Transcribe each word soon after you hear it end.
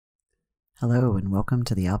Hello and welcome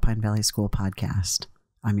to the Alpine Valley School podcast.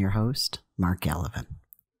 I'm your host, Mark Gallivan.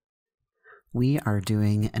 We are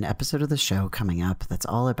doing an episode of the show coming up that's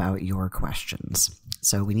all about your questions.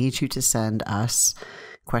 So we need you to send us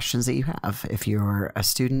questions that you have. If you're a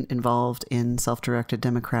student involved in self-directed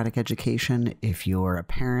democratic education, if you're a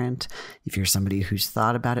parent, if you're somebody who's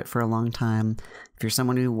thought about it for a long time, if you're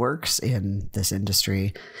someone who works in this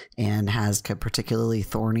industry and has a particularly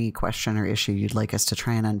thorny question or issue you'd like us to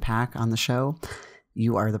try and unpack on the show,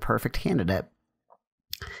 you are the perfect candidate.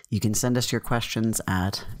 You can send us your questions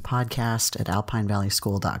at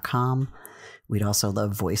podcast@alpinevalley.school.com. We'd also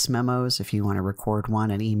love voice memos if you want to record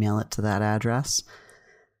one and email it to that address.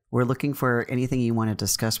 We're looking for anything you want to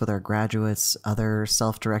discuss with our graduates, other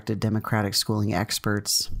self-directed democratic schooling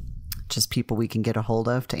experts, just people we can get a hold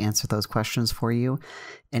of to answer those questions for you.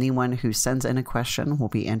 Anyone who sends in a question will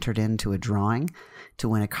be entered into a drawing to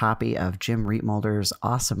win a copy of Jim Rietmolder's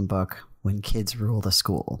awesome book, When Kids Rule the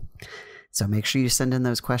School. So make sure you send in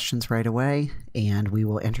those questions right away, and we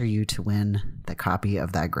will enter you to win the copy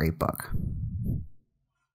of that great book.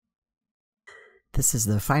 This is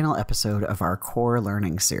the final episode of our core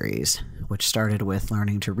learning series, which started with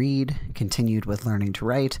learning to read, continued with learning to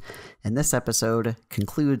write, and this episode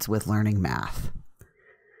concludes with learning math.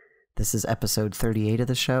 This is episode 38 of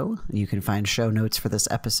the show. You can find show notes for this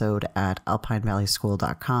episode at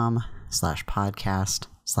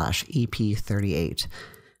alpinevalleySchool.com/podcast/EP38,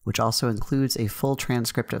 which also includes a full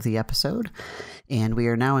transcript of the episode. And we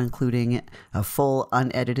are now including a full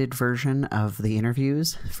unedited version of the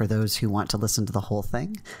interviews for those who want to listen to the whole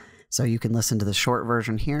thing. So you can listen to the short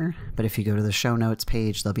version here, but if you go to the show notes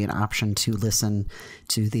page, there'll be an option to listen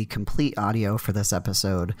to the complete audio for this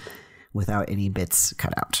episode without any bits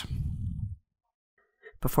cut out.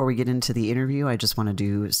 Before we get into the interview, I just want to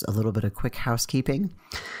do a little bit of quick housekeeping.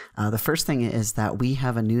 The first thing is that we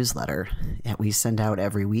have a newsletter that we send out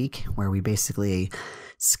every week where we basically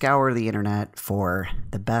scour the internet for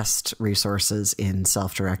the best resources in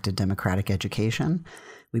self-directed democratic education.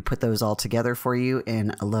 We put those all together for you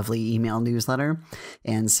in a lovely email newsletter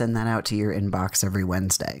and send that out to your inbox every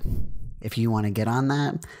Wednesday. If you want to get on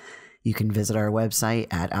that, you can visit our website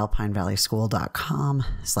at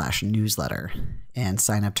alpinevalleySchool.com/newsletter and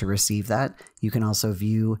sign up to receive that. You can also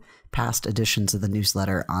view past editions of the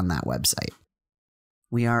newsletter on that website.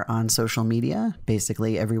 We are on social media,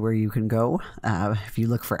 basically everywhere you can go. If you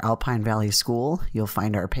look for Alpine Valley School, you'll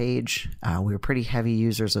find our page. We're pretty heavy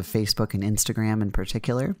users of Facebook and Instagram in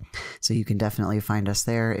particular, so you can definitely find us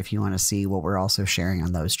there if you want to see what we're also sharing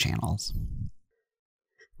on those channels.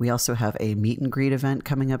 We also have a meet and greet event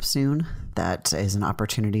coming up soon. That is an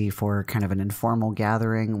opportunity for kind of an informal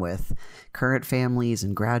gathering with current families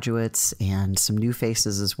and graduates and some new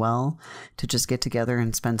faces as well to just get together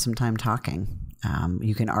and spend some time talking.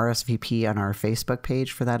 You can RSVP on our Facebook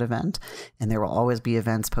page for that event, and there will always be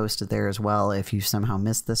events posted there as well. If you somehow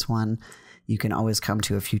missed this one, you can always come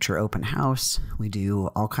to a future open house. We do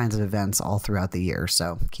all kinds of events all throughout the year,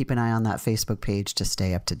 so keep an eye on that Facebook page to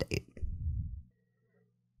stay up to date.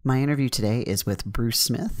 My interview today is with Bruce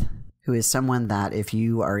Smith, who is someone that if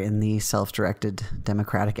you are in the self-directed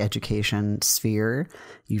democratic education sphere,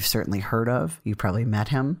 you've certainly heard of. You've probably met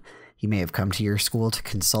him. He may have come to your school to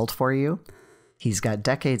consult for you. He's got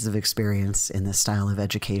decades of experience in this style of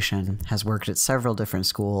education, has worked at several different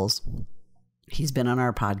schools. He's been on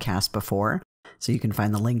our podcast before, so you can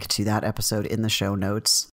find the link to that episode in the show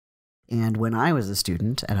notes. And when I was a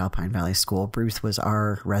student at Alpine Valley School, Bruce was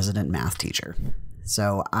our resident math teacher.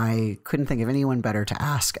 So I couldn't think of anyone better to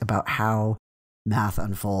ask about how math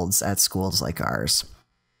unfolds at schools like ours.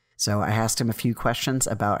 So I asked him a few questions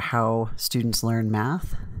about how students learn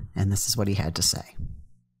math, and this is what he had to say.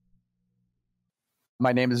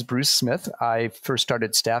 My name is Bruce Smith. I first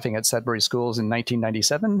started staffing at Sudbury Schools in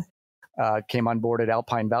 1997, came on board at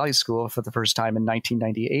Alpine Valley School for the first time in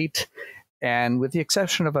 1998, and with the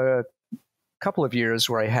exception of a couple of years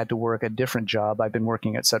where I had to work a different job, I've been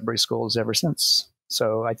working at Sudbury Schools ever since.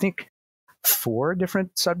 So I think 4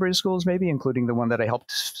 different Sudbury schools, maybe, including the one that I helped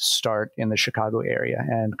start in the Chicago area.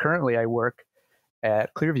 And currently I work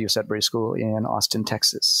at Clearview Sudbury School in Austin,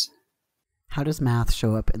 Texas. How does math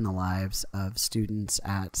show up in the lives of students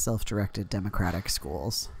at self-directed democratic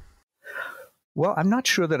schools? Well, I'm not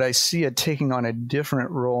sure that I see it taking on a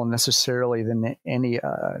different role necessarily than any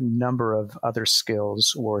number of other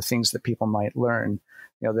skills or things that people might learn.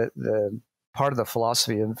 You know, the part of the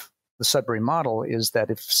philosophy of the Sudbury model is that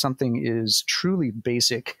if something is truly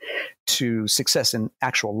basic to success in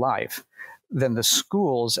actual life, then the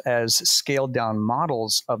schools, as scaled down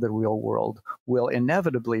models of the real world, will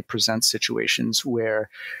inevitably present situations where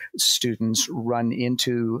students run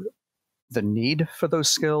into the need for those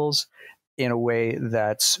skills in a way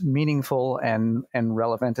that's meaningful and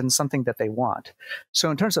relevant and something that they want. So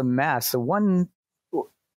in terms of math, one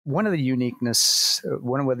of the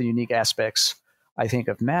unique aspects I think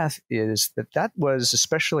of math is that was,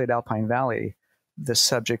 especially at Alpine Valley, the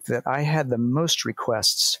subject that I had the most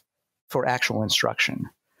requests for actual instruction.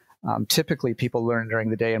 Typically, people learn during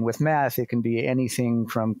the day, and with math, it can be anything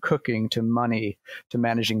from cooking to money to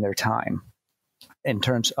managing their time in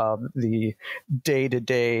terms of the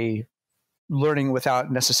day-to-day learning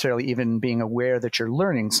without necessarily even being aware that you're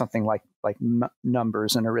learning something like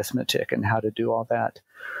numbers and arithmetic and how to do all that.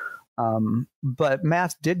 But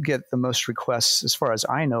math did get the most requests, as far as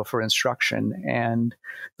I know, for instruction. And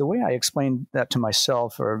the way I explained that to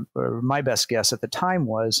myself, or my best guess at the time,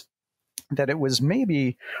 was that it was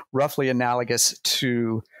maybe roughly analogous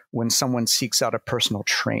to when someone seeks out a personal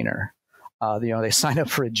trainer. They sign up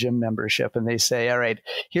for a gym membership and they say, all right,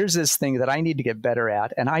 here's this thing that I need to get better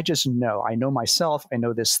at. And I know myself, I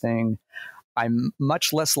know this thing. I'm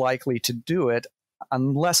much less likely to do it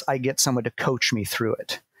unless I get someone to coach me through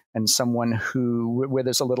it, and someone where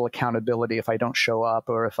there's a little accountability if I don't show up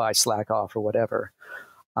or if I slack off or whatever.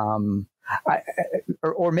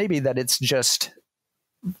 Or maybe that it's just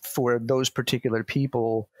for those particular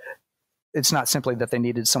people, it's not simply that they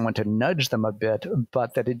needed someone to nudge them a bit,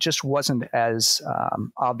 but that it just wasn't as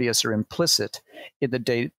obvious or implicit in the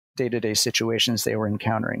day-to-day situations they were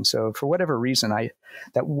encountering. So for whatever reason,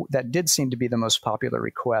 that did seem to be the most popular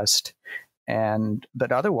request.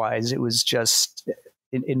 But otherwise, it was just,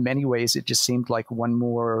 in many ways, it just seemed like one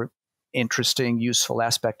more interesting, useful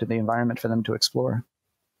aspect of the environment for them to explore.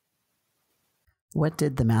 What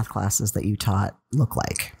did the math classes that you taught look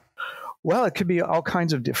like? Well, it could be all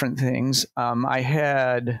kinds of different things. I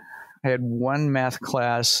had one math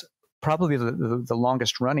class, probably the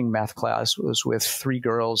longest running math class was with three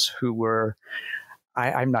girls who were,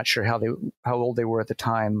 I'm not sure how old they were at the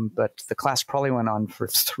time, but the class probably went on for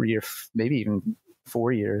 3 or maybe even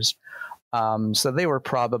 4 years. So they were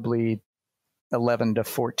probably 11 to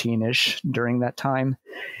 14-ish during that time.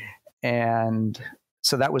 And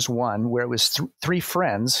so that was one where it was three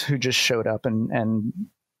friends who just showed up and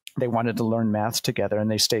they wanted to learn math together,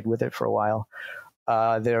 and they stayed with it for a while.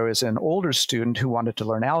 There was an older student who wanted to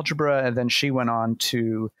learn algebra, and then she went on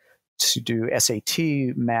to do SAT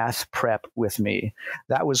math prep with me.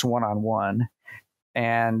 That was one-on-one.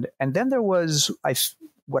 And then there was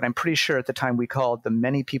what I'm pretty sure at the time we called the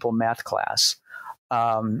many people math class.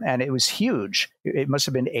 And it was huge. It must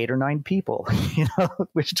have been 8 or 9 people,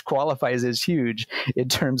 which qualifies as huge in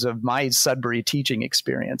terms of my Sudbury teaching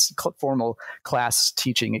experience, formal class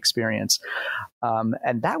teaching experience.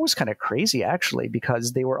 And that was kind of crazy, actually,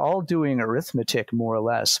 because they were all doing arithmetic more or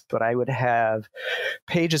less, but I would have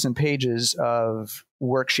pages and pages of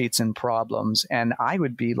worksheets and problems, and I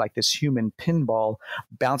would be like this human pinball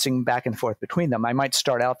bouncing back and forth between them. I might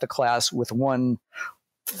start out the class with one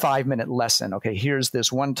 5-minute lesson. Okay, here's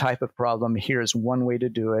this one type of problem. Here's one way to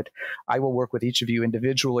do it. I will work with each of you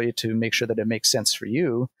individually to make sure that it makes sense for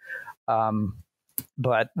you.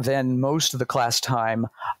 But then most of the class time,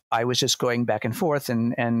 I was just going back and forth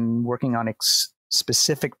and working on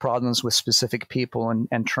specific problems with specific people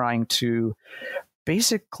and trying to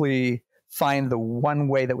basically find the one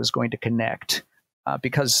way that was going to connect.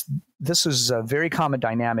 Because this is a very common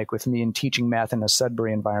dynamic with me in teaching math in a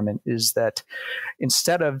Sudbury environment, is that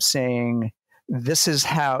instead of saying, this is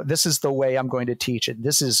the way I'm going to teach it,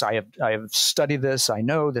 I have studied this, I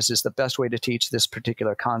know this is the best way to teach this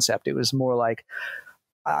particular concept. It was more like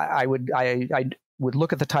I would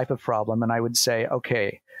look at the type of problem and I would say,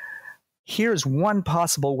 okay, here's one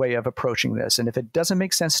possible way of approaching this. And if it doesn't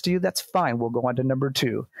make sense to you, that's fine. We'll go on to number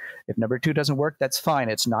 2. If number 2 doesn't work, that's fine.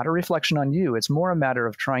 It's not a reflection on you. It's more a matter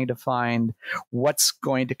of trying to find what's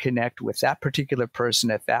going to connect with that particular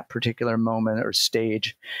person at that particular moment or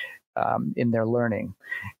stage in their learning.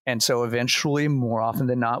 And so eventually, more often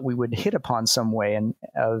than not, we would hit upon some way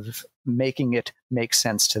of making it make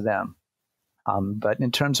sense to them. But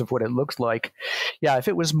in terms of what it looked like, yeah, if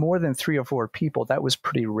it was more than 3 or 4 people, that was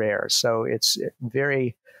pretty rare. So it's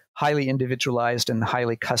very highly individualized and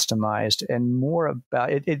highly customized, and more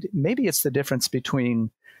about it. Maybe it's the difference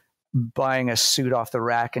between buying a suit off the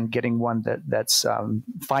rack and getting one that's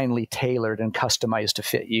finely tailored and customized to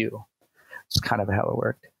fit you. It's kind of how it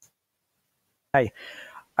worked. I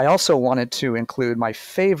also wanted to include my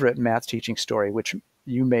favorite math teaching story, which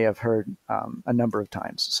you may have heard a number of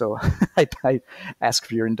times. So I ask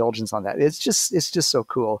for your indulgence on that. It's just so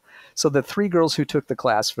cool. So the 3 girls who took the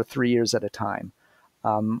class for 3 years at a time,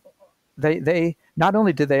 they not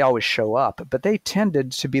only did they always show up, but they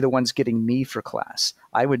tended to be the ones getting me for class.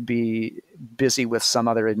 I would be busy with some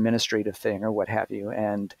other administrative thing or what have you,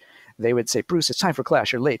 and they would say, "Bruce, it's time for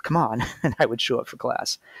class. You're late. Come on." And I would show up for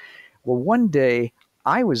class. Well, one day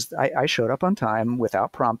I showed up on time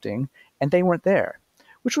without prompting, and they weren't there,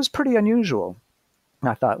 which was pretty unusual. And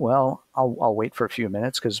I thought, well, I'll wait for a few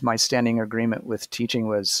minutes, because my standing agreement with teaching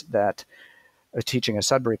was that teaching a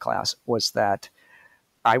Sudbury class was that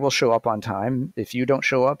I will show up on time. If you don't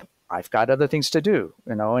show up, I've got other things to do,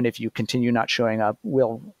 and if you continue not showing up,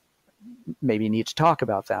 we'll maybe need to talk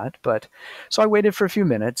about that. But so I waited for a few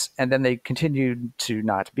minutes, and then they continued to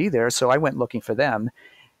not be there. So I went looking for them.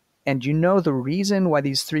 And the reason why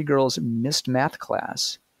these 3 girls missed math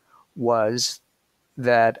class was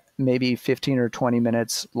that maybe 15 or 20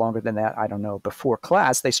 minutes longer than that, I don't know, before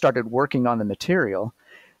class, they started working on the material.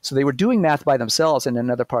 So they were doing math by themselves in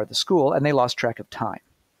another part of the school, and they lost track of time.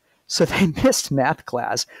 So they missed math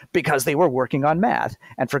class because they were working on math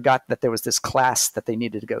and forgot that there was this class that they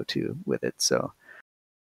needed to go to with it. So,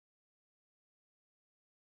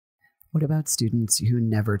 what about students who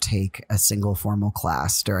never take a single formal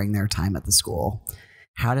class during their time at the school?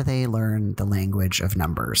 How do they learn the language of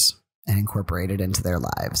numbers and incorporate it into their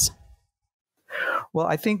lives? Well,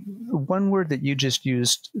 I think one word that you just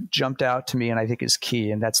used jumped out to me, and I think is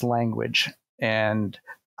key, and that's language. And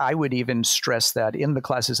I would even stress that in the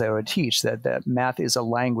classes I would teach, that math is a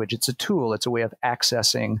language. It's a tool. It's a way of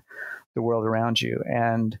accessing the world around you.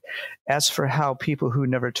 And as for how people who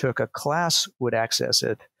never took a class would access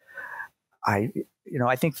it, I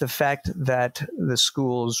think the fact that the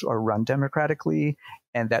schools are run democratically,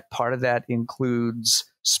 and that part of that includes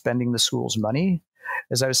spending the school's money.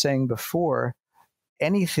 As I was saying before,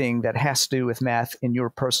 anything that has to do with math in your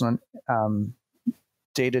personal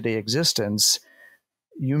day-to-day existence,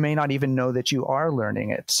 you may not even know that you are learning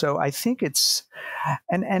it. So I think it's,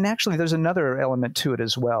 and actually there's another element to it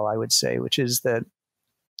as well, I would say, which is that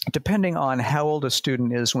depending on how old a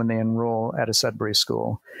student is when they enroll at a Sudbury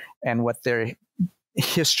school and what their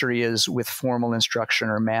history is with formal instruction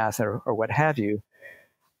or math or what have you,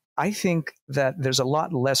 I think that there's a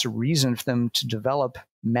lot less reason for them to develop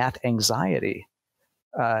math anxiety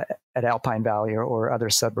at Alpine Valley or other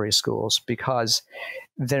Sudbury schools, because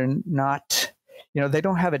they're not, they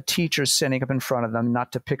don't have a teacher sitting up in front of them,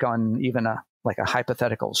 not to pick on even a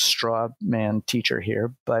hypothetical straw man teacher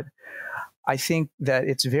here, but I think that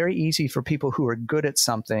it's very easy for people who are good at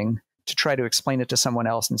something to try to explain it to someone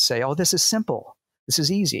else and say, "Oh, this is simple. This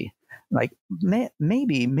is easy." Like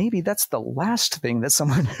maybe that's the last thing that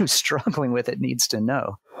someone who's struggling with it needs to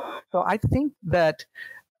know. So I think that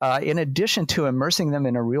in addition to immersing them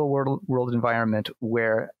in a real world environment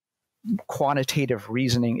where quantitative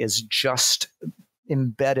reasoning is just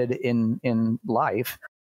embedded in life,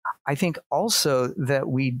 I think also that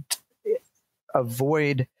we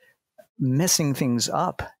avoid messing things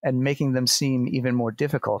up and making them seem even more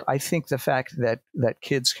difficult. I think the fact that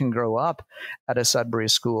kids can grow up at a Sudbury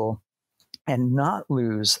school and not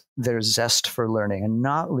lose their zest for learning and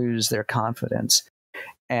not lose their confidence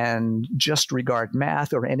and just regard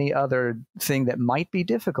math or any other thing that might be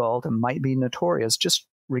difficult and might be notorious, just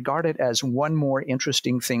regard it as one more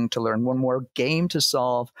interesting thing to learn, one more game to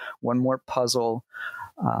solve, one more puzzle.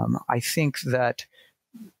 I think that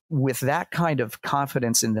with that kind of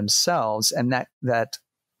confidence in themselves and that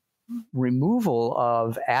removal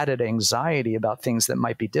of added anxiety about things that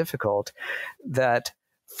might be difficult, that,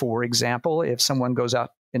 for example, if someone goes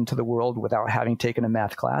out into the world without having taken a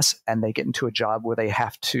math class and they get into a job where they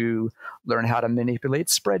have to learn how to manipulate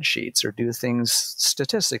spreadsheets or do things,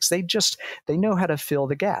 statistics, they know how to fill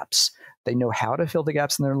the gaps. They know how to fill the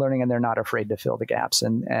gaps in their learning, and they're not afraid to fill the gaps.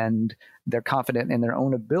 And they're confident in their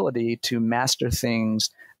own ability to master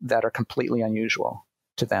things that are completely unusual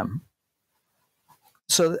to them.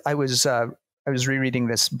 So I was rereading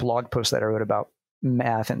this blog post that I wrote about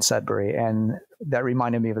math in Sudbury, and that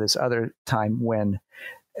reminded me of this other time when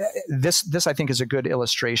this I think is a good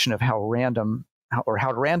illustration of how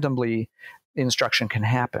randomly instruction can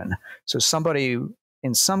happen. So somebody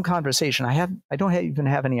in some conversation, I don't even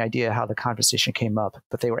have any idea how the conversation came up,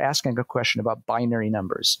 but they were asking a question about binary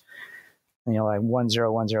numbers, like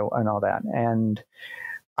 1010 and all that. And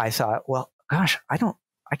I thought, well, gosh, I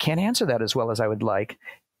can't answer that as well as I would like.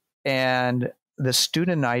 And the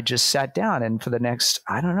student and I just sat down, and for the next,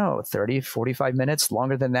 30, 45 minutes,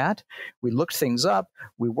 longer than that, we looked things up.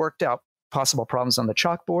 We worked out possible problems on the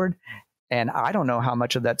chalkboard. And I don't know how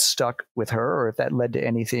much of that stuck with her or if that led to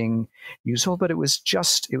anything useful, but it was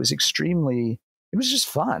just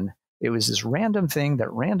fun. It was this random thing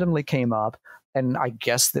that randomly came up. And I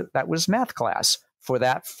guess that was math class for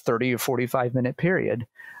that 30 or 45-minute period.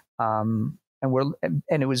 It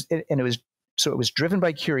was driven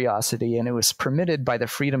by curiosity, and it was permitted by the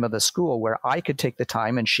freedom of the school, where I could take the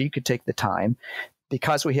time and she could take the time.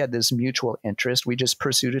 Because we had this mutual interest, we just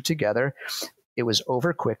pursued it together. It was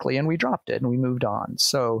over quickly, and we dropped it and we moved on.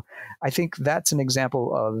 So I think that's a good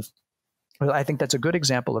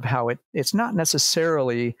example of how it's not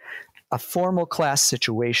necessarily a formal class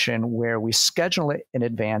situation where we schedule it in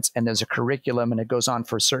advance and there's a curriculum and it goes on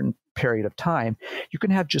for a certain period of time. You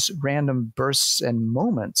can have just random bursts and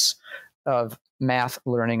moments of math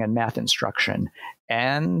learning and math instruction,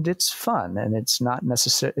 and it's fun, and it's not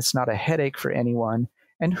a headache for anyone.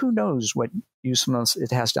 And who knows what usefulness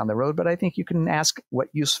it has down the road, but I think you can ask what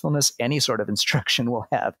usefulness any sort of instruction will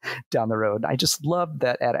have down the road. I just love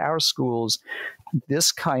that at our schools,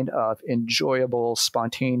 this kind of enjoyable,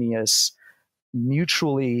 spontaneous,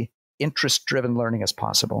 mutually interest-driven learning is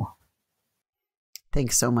possible.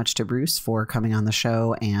 Thanks so much to Bruce for coming on the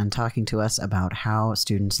show and talking to us about how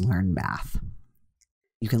students learn math.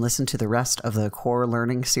 You can listen to the rest of the Core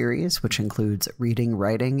Learning series, which includes reading,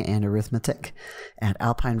 writing, and arithmetic, at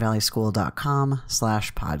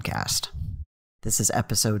alpinevalleySchool.com/podcast. This is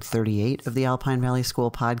episode 38 of the Alpine Valley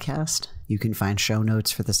School podcast. You can find show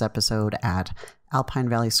notes for this episode at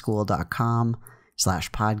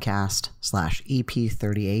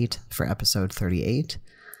alpinevalleySchool.com/podcast/EP38 for episode 38,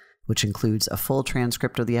 which includes a full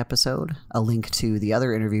transcript of the episode, a link to the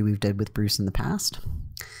other interview we've did with Bruce in the past,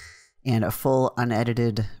 and a full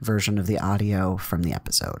unedited version of the audio from the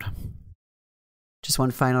episode. Just one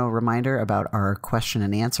final reminder about our question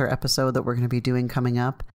and answer episode that we're going to be doing coming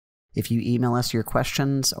up. If you email us your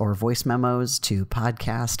questions or voice memos to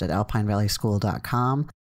podcast@alpinevalleySchool.com,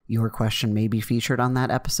 your question may be featured on that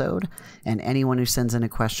episode, and anyone who sends in a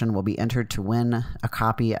question will be entered to win a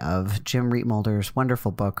copy of Jim Rietmolder's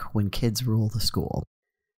wonderful book, When Kids Rule the School.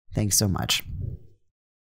 Thanks so much.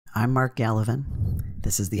 I'm Mark Gallivan.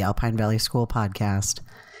 This is the Alpine Valley School podcast,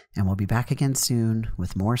 and we'll be back again soon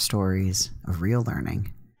with more stories of real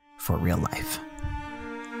learning for real life.